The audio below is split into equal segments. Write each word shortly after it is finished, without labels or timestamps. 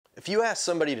If you ask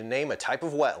somebody to name a type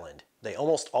of wetland, they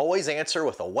almost always answer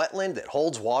with a wetland that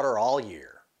holds water all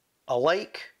year. A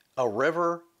lake, a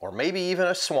river, or maybe even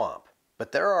a swamp.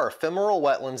 But there are ephemeral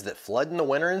wetlands that flood in the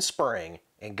winter and spring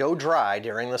and go dry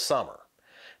during the summer.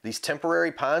 These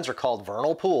temporary ponds are called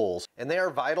vernal pools, and they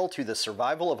are vital to the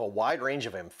survival of a wide range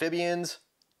of amphibians,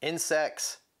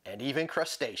 insects, and even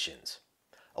crustaceans.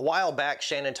 A while back,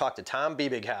 Shannon talked to Tom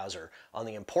Biebighauser on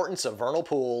the importance of vernal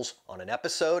pools on an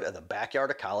episode of the Backyard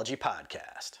Ecology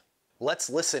podcast. Let's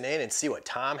listen in and see what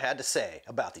Tom had to say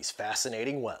about these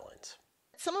fascinating wetlands.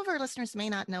 Some of our listeners may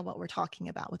not know what we're talking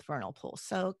about with vernal pools.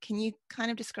 So can you kind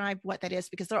of describe what that is?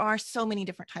 Because there are so many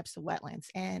different types of wetlands.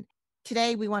 And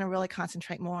today we want to really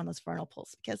concentrate more on those vernal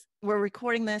pools because we're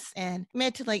recording this in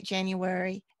mid to late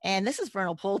January. And this is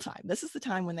vernal pool time. This is the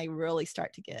time when they really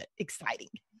start to get exciting.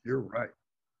 You're right.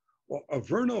 Well, a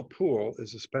vernal pool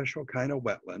is a special kind of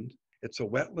wetland. It's a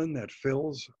wetland that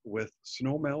fills with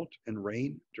snowmelt and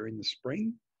rain during the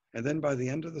spring. And then by the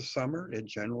end of the summer, it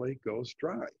generally goes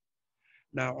dry.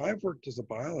 Now, I've worked as a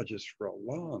biologist for a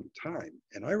long time,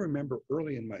 and I remember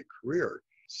early in my career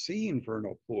seeing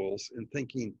vernal pools and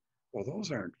thinking, well, those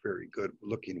aren't very good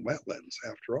looking wetlands.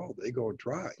 After all, they go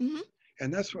dry. Mm-hmm.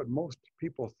 And that's what most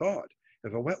people thought.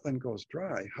 If a wetland goes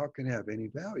dry, how can it have any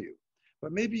value?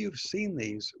 But maybe you've seen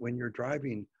these when you're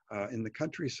driving in the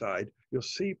countryside. You'll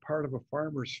see part of a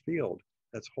farmer's field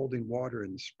that's holding water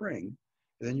in the spring,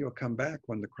 and then you'll come back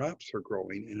when the crops are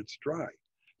growing and it's dry.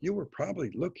 You were probably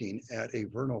looking at a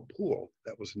vernal pool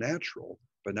that was natural,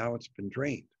 but now it's been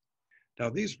drained.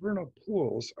 Now, these vernal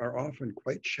pools are often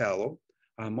quite shallow.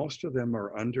 Most of them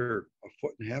are under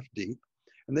 1.5 feet deep,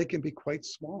 and they can be quite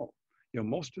small.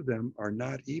 Most of them are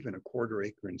not even a 1/4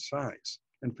 acre in size.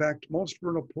 In fact, most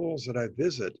vernal pools that I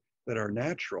visit that are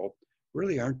natural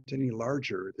really aren't any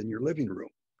larger than your living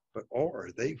room, but are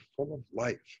they full of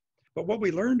life? But what we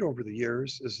learned over the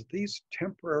years is that these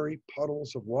temporary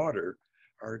puddles of water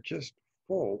are just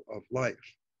full of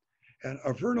life. And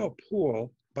a vernal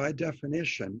pool, by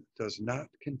definition, does not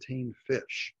contain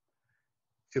fish.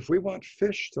 If we want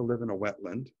fish to live in a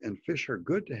wetland, and fish are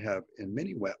good to have in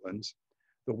many wetlands,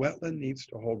 the wetland needs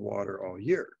to hold water all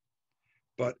year.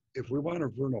 But if we want a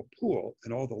vernal pool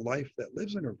and all the life that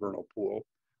lives in a vernal pool,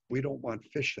 we don't want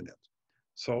fish in it.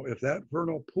 So if that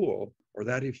vernal pool or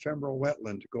that ephemeral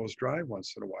wetland goes dry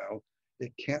once in a while,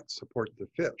 it can't support the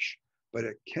fish, but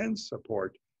it can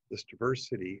support this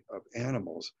diversity of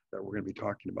animals that we're going to be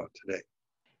talking about today.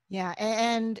 Yeah,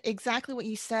 and exactly what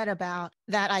you said about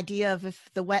that idea of if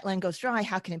the wetland goes dry,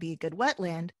 how can it be a good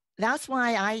wetland? That's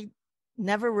why I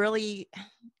never really,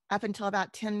 up until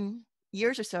about 10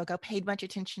 years or so ago, paid much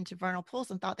attention to vernal pools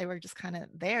and thought they were just kind of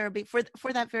there. But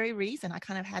for that very reason, I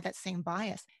kind of had that same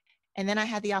bias. And then I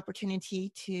had the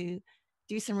opportunity to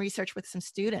do some research with some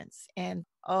students. And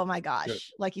oh my gosh, Good.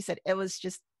 Like you said, it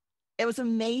was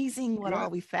amazing what all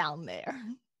we found there.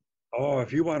 Oh,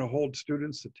 if you want to hold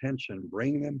students' attention,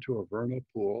 bring them to a vernal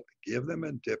pool, give them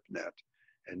a dip net,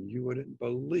 and you wouldn't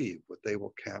believe what they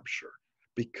will capture.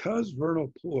 Because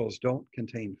vernal pools don't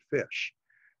contain fish,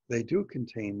 they do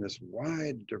contain this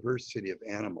wide diversity of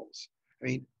animals. I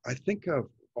mean, I think of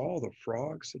all the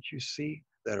frogs that you see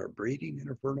that are breeding in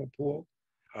a vernal pool.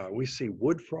 We see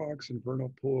wood frogs in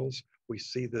vernal pools. We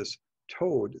see this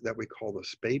toad that we call the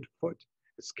spadefoot.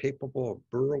 It's capable of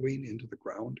burrowing into the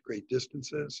ground great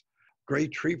distances. Gray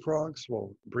tree frogs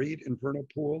will breed in vernal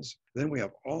pools. Then we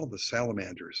have all the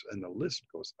salamanders, and the list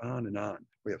goes on and on.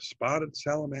 We have spotted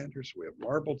salamanders, we have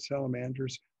marbled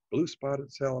salamanders, blue-spotted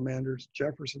salamanders,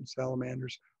 Jefferson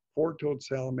salamanders, four-toed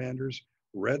salamanders,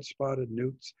 red-spotted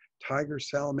newts, tiger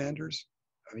salamanders.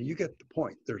 I mean, you get the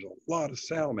point. There's a lot of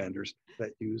salamanders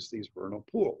that use these vernal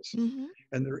pools. Mm-hmm.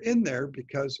 And they're in there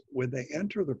because when they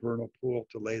enter the vernal pool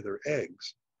to lay their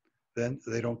eggs, then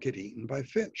they don't get eaten by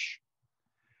fish.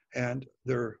 And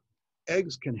their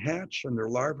eggs can hatch and their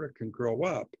larvae can grow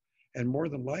up. And more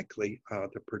than likely,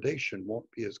 the predation won't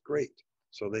be as great.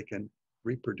 So they can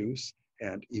reproduce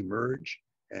and emerge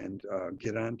and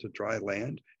get onto dry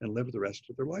land and live the rest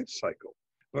of their life cycle.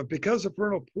 But because a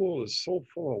vernal pool is so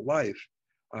full of life,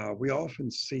 we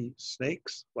often see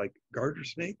snakes like garter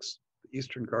snakes, the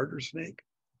eastern garter snake,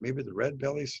 maybe the red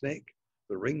belly snake,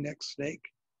 the ringneck snake,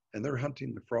 and they're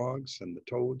hunting the frogs and the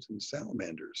toads and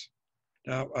salamanders.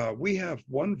 Now, we have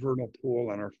one vernal pool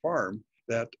on our farm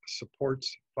that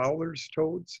supports Fowler's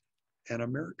toads and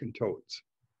American toads.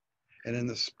 And in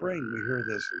the spring, we hear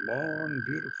this long,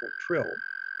 beautiful trill,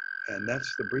 and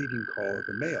that's the breeding call of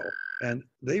the male. And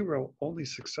they will only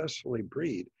successfully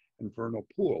breed in vernal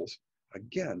pools,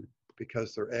 again,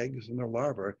 because their eggs and their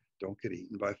larvae don't get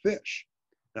eaten by fish.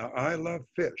 Now, I love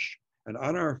fish, And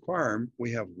on our farm,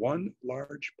 we have one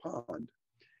large pond,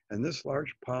 and this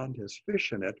large pond has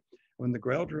fish in it. When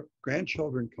the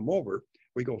grandchildren come over,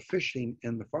 we go fishing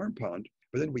in the farm pond,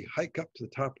 but then we hike up to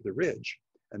the top of the ridge,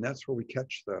 and that's where we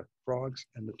catch the frogs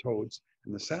and the toads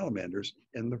and the salamanders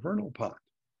in the vernal pond.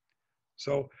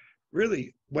 So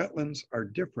really, wetlands are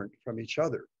different from each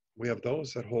other. We have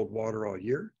those that hold water all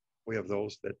year. We have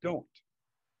those that don't.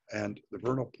 And the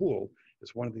vernal pool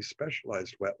is one of these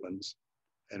specialized wetlands,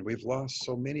 and we've lost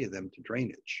so many of them to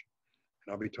drainage.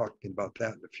 And I'll be talking about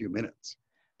that in a few minutes.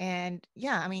 And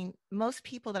yeah, I mean, most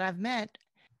people that I've met,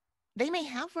 they may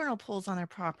have vernal pools on their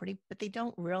property, but they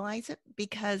don't realize it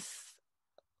because,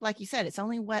 like you said, it's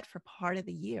only wet for part of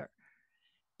the year.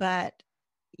 But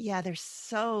yeah,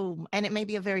 and it may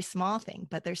be a very small thing,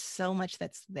 but there's so much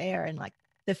that's there. And like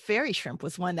the fairy shrimp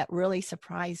was one that really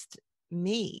surprised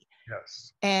me.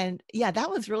 Yes. And yeah, that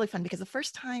was really fun because the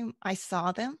first time I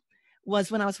saw them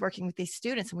was when I was working with these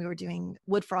students and we were doing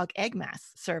wood frog egg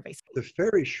mass surveys. The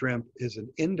fairy shrimp is an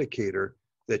indicator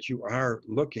that you are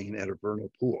looking at a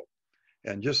vernal pool.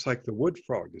 And just like the wood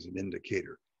frog is an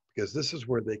indicator, because this is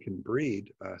where they can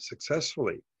breed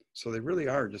successfully. So they really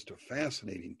are just a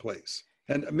fascinating place.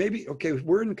 And maybe, okay,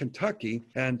 we're in Kentucky,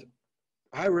 and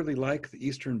I really like the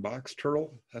eastern box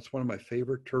turtle. That's one of my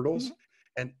favorite turtles.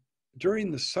 Mm-hmm. And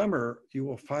during the summer, you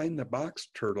will find the box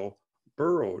turtle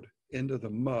burrowed into the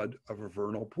mud of a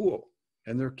vernal pool.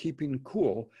 And they're keeping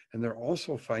cool, and they're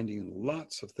also finding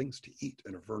lots of things to eat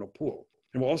in a vernal pool.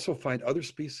 And we'll also find other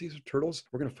species of turtles.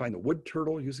 We're going to find the wood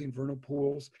turtle using vernal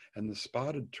pools and the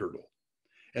spotted turtle.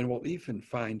 And we'll even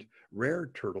find rare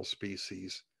turtle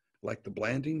species like the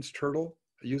Blandings turtle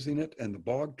using it and the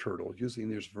bog turtle using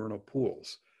these vernal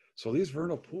pools. So these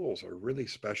vernal pools are really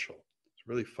special. It's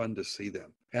really fun to see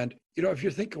them. And, you know, if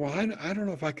you're thinking, well, I don't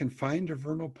know if I can find a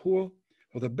vernal pool.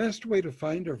 Well, the best way to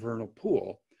find a vernal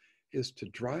pool is to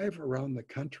drive around the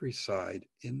countryside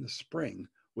in the spring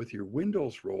with your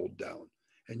windows rolled down,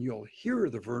 and you'll hear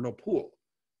the vernal pool.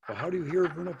 Well, how do you hear a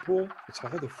vernal pool? It's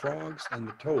all the frogs and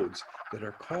the toads that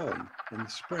are calling in the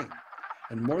spring.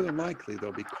 And more than likely,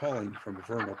 they'll be calling from a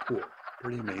vernal pool.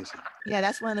 Pretty amazing. Yeah,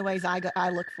 that's one of the ways I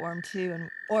look for them too.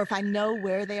 Or if I know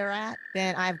where they're at,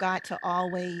 then I've got to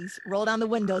always roll down the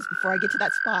windows before I get to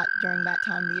that spot during that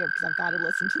time of the year because I've got to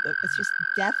listen to it's just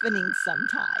deafening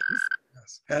sometimes.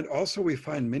 Yes. And also we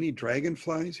find many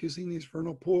dragonflies using these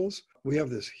vernal pools. We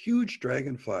have this huge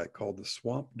dragonfly called the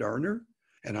swamp darner.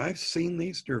 And I've seen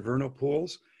these near vernal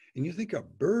pools, and you think a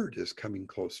bird is coming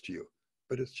close to you,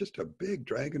 but it's just a big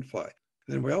dragonfly.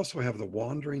 And then we also have the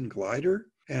wandering glider.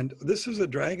 And this is a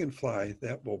dragonfly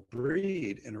that will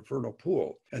breed in a vernal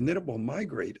pool, and then it will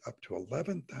migrate up to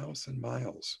 11,000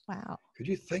 miles. Wow. Could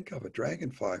you think of a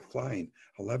dragonfly flying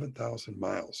 11,000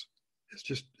 miles? It's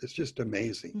just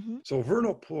amazing. Mm-hmm. So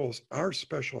vernal pools are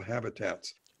special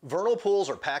habitats. Vernal pools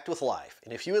are packed with life,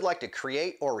 and if you would like to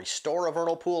create or restore a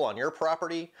vernal pool on your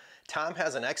property, Tom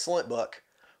has an excellent book,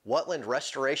 Wetland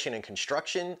Restoration and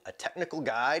Construction, a technical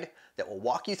guide that will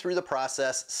walk you through the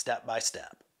process step by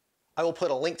step. I will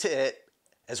put a link to it,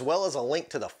 as well as a link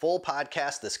to the full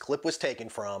podcast this clip was taken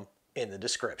from, in the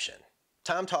description.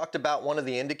 Tom talked about one of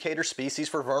the indicator species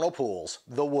for vernal pools,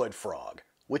 the wood frog,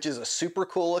 which is a super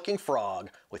cool looking frog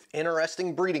with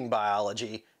interesting breeding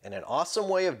biology and an awesome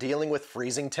way of dealing with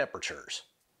freezing temperatures.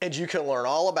 And you can learn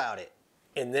all about it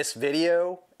in this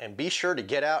video, and be sure to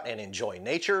get out and enjoy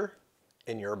nature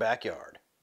in your backyard.